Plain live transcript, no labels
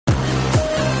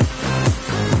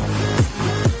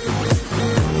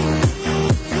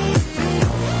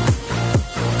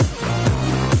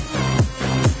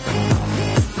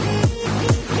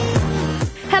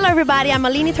everybody, I'm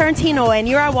Alini Tarantino and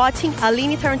you are watching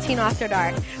Alini Tarantino After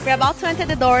Dark. We're about to enter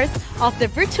the doors of the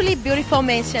virtually beautiful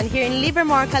mansion here in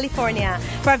Livermore, California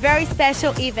for a very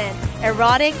special event,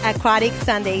 Erotic Aquatic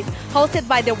Sundays, hosted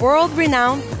by the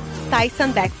world-renowned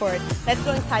Tyson Beckford. Let's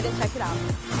go inside and check it out.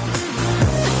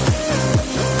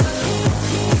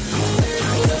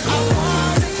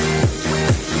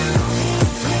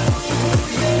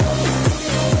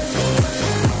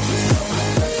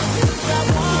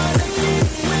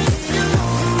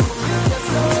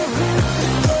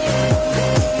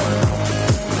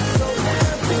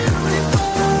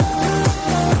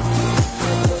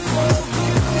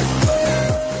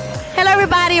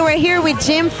 Everybody, we're here with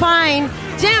Jim Fine.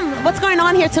 Jim, what's going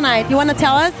on here tonight? You want to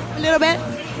tell us a little bit?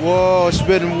 Whoa, it's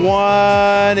been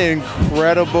one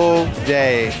incredible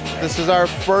day. This is our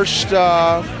first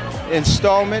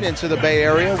installment into the Bay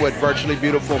Area with Virtually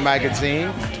Beautiful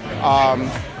magazine.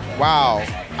 Wow,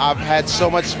 I've had so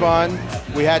much fun.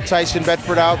 We had Tyson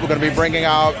Beckford out. We're going to be bringing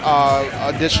out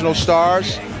additional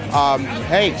stars.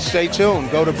 Hey, stay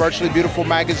tuned. Go to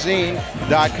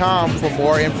virtuallybeautifulmagazine.com for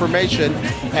more information.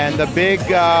 And the big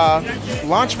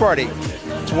launch party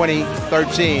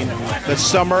 2013, the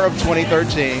summer of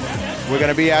 2013, we're going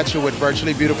to be at you with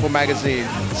Virtually Beautiful Magazine,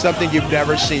 something you've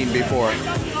never seen before.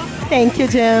 Thank you,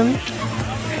 Jim.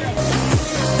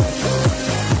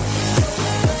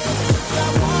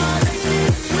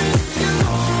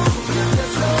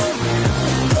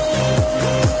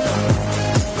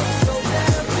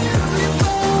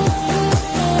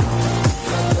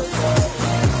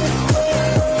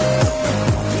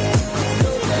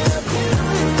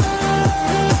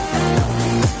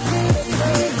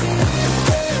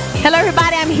 Hello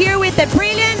everybody, I'm here with the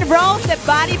brilliant Rose, the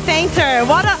body painter.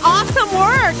 What an awesome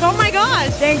work, oh my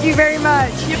gosh. Thank you very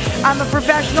much. I'm a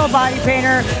professional body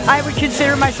painter. I would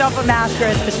consider myself a master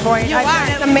at this point. You are,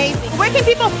 it's amazing. Where can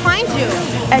people find you?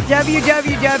 At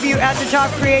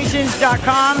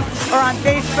www.thetopcreations.com or on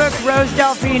Facebook, Rose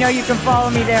Delfino. You can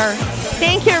follow me there.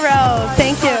 Thank you, Rose.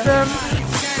 Thank you. Awesome.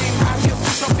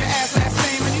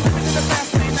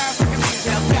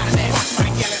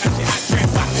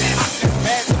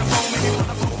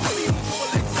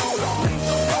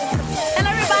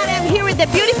 The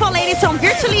beautiful ladies from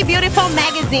Virtually Beautiful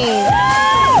magazine.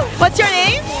 Woo! What's your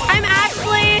name? I'm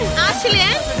Ashley. Ashley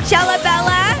and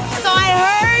Bella. So I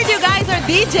heard you guys are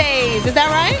DJs, is that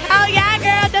right? Oh yeah,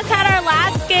 girl, just had our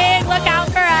last gig. Look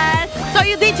out for us. So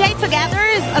you DJ together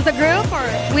as a group, or?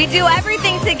 We do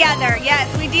everything together. Yes,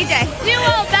 we DJ.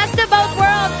 Duo, best of both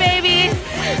worlds, baby.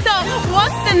 So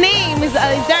what's the name? Is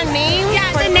there a name? Yeah,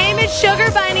 the name is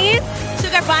Sugar Bunnies.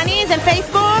 Sugar Bunnies and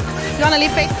Facebook? You want to leave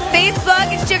Facebook?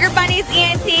 Facebook is Sugar Bunnies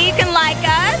ENT. You can like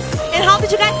us. And how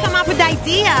did you guys come up with the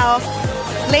idea of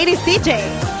ladies DJ?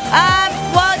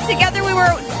 Well, we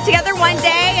were together one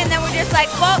day, and then we're just like,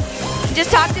 well,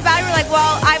 just talked about it. We're like,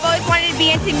 well, I've always wanted to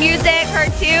be into music, her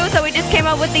too, so we just came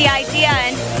up with the idea.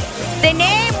 And the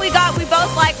name we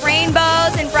both like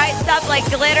rainbows and bright stuff like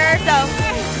glitter. So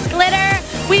glitter.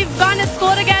 We've gone to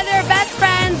school together, best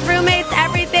friends, roommates,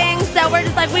 everything. So we're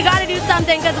just like, we got to do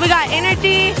something because we got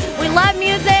energy. We love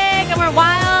music and we're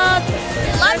wild.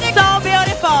 They're so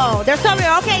beautiful. They're so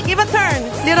beautiful. Okay, give a turn.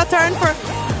 Little turn for.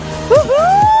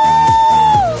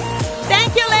 Woohoo!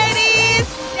 Thank you, ladies.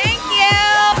 Thank you.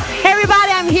 Hey,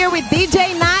 everybody, I'm here with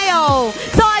DJ Niall.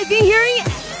 So I've been hearing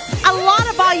a lot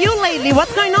about you lately.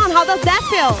 What's going on? How does that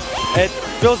feel? It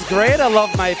feels great. I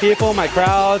love my people, my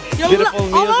crowd, beautiful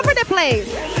music. All over the place,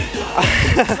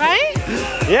 right?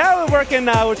 Yeah, we're working.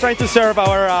 We're trying to serve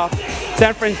our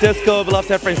San Francisco. We love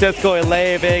San Francisco,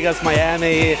 LA, Vegas,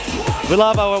 Miami. We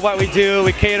love what we do.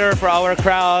 We cater for our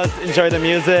crowd, enjoy the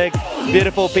music,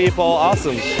 beautiful people,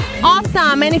 awesome.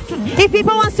 Awesome. And if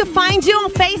people want to find you on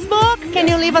Facebook, can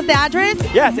you leave us the address?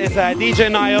 Yes, it's DJ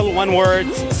Niall, one word,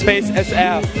 space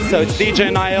SF. So it's DJ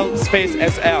Niall, space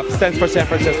SF, stands for San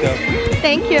Francisco.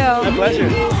 Thank you. My pleasure.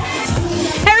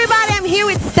 Hey everybody, I'm here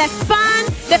with Stefan,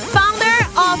 the founder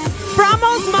of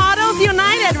Promos Models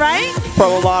United, right?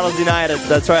 Promo Models United,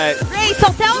 that's right. Great.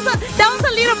 So tell us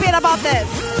a little bit about this.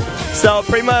 So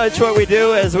pretty much what we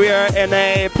do is we are in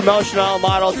a promotional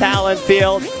model talent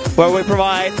field where we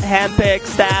provide hand-picked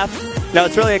staff. No,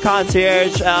 it's really a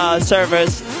concierge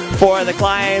service for the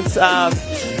clients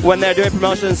when they're doing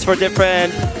promotions for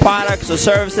different products or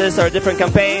services or different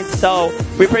campaigns. So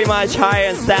we pretty much hire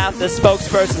and staff the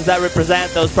spokespersons that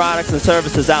represent those products and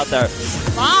services out there.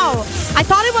 Wow. I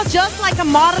thought it was just like a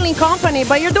modeling company,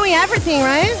 but you're doing everything,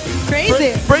 right?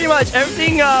 Crazy. Pretty much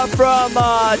everything from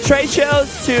trade shows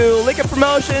to liquor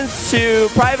promotions to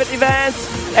private events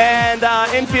and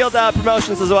in-field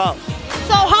promotions as well.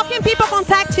 So how can people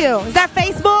contact you? Is there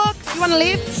Facebook? You want to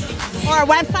leave? Or a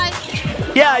website?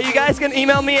 Yeah, you guys can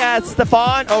email me at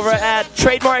Stefan over at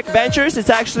Trademark Ventures. It's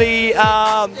actually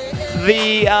the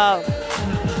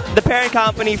parent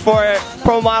company for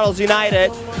Pro Models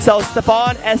United. So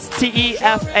Stefan,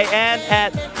 S-T-E-F-A-N,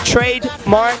 at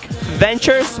Trademark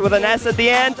Ventures with an S at the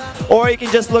end. Or you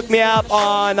can just look me up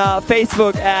on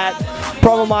Facebook at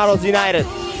Pro Models United.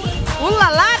 Ooh la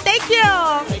la, thank you.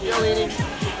 Thank you, Alini.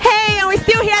 Hey, and we're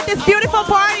still here at this beautiful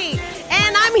party.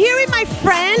 And I'm here with my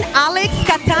friend Alex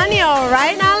Catania,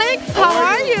 right, Alex? How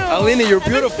are you? Alini, you're I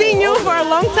beautiful. haven't seen you for a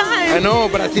long time. I know,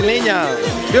 brasileña.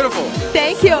 Beautiful.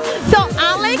 Thank you. So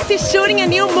Alex is shooting a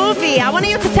new movie. I wanted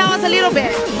you to tell us a little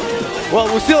bit. Well,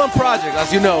 we're still on project,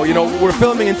 as you know. We're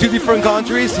filming in 2 different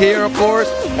countries, here, of course,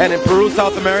 and in Peru,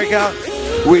 South America.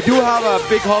 We do have a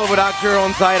big Hollywood actor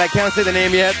on site. I can't say the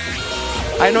name yet.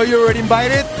 I know you're already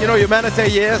invited. You man to say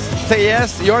yes. Say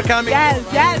yes. You're coming. Yes.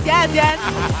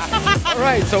 All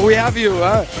right, so we have you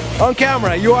on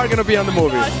camera. You are going to be on the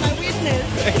movie. Gosh, my witness.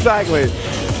 Exactly.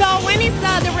 So when is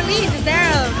the release? Is there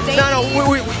a date? No,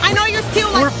 I know you're still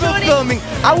like we're still shooting. filming.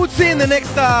 I would say in the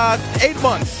next 8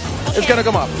 months. It's going to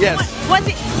come up, yes. What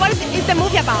is the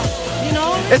movie about? You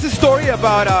know? It's a story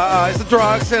about it's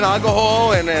drugs and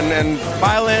alcohol and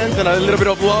violence and a little bit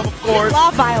of love, of course. You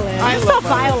love violence. I You're love so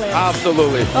violent.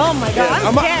 Absolutely. Oh my God, Yeah,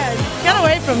 I'm scared. Get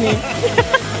away from me.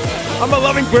 I'm a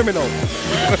loving criminal.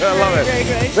 I love it.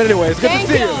 Great. But anyway, it's good Thank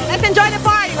to see you. you. Let's enjoy the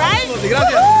party, right? Absolutely.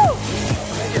 Gracias. Woohoo!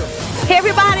 Hey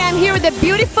everybody, I'm here with the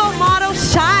beautiful model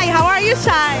Shy. How are you,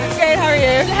 Shy? Great, how are you?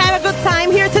 Did you have a good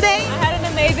time here today? I had an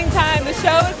amazing time. The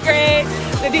show was great.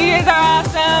 The DJs are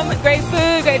awesome. Great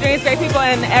food, great drinks, great people,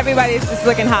 and everybody's just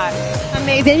looking hot.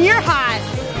 Amazing. You're hot.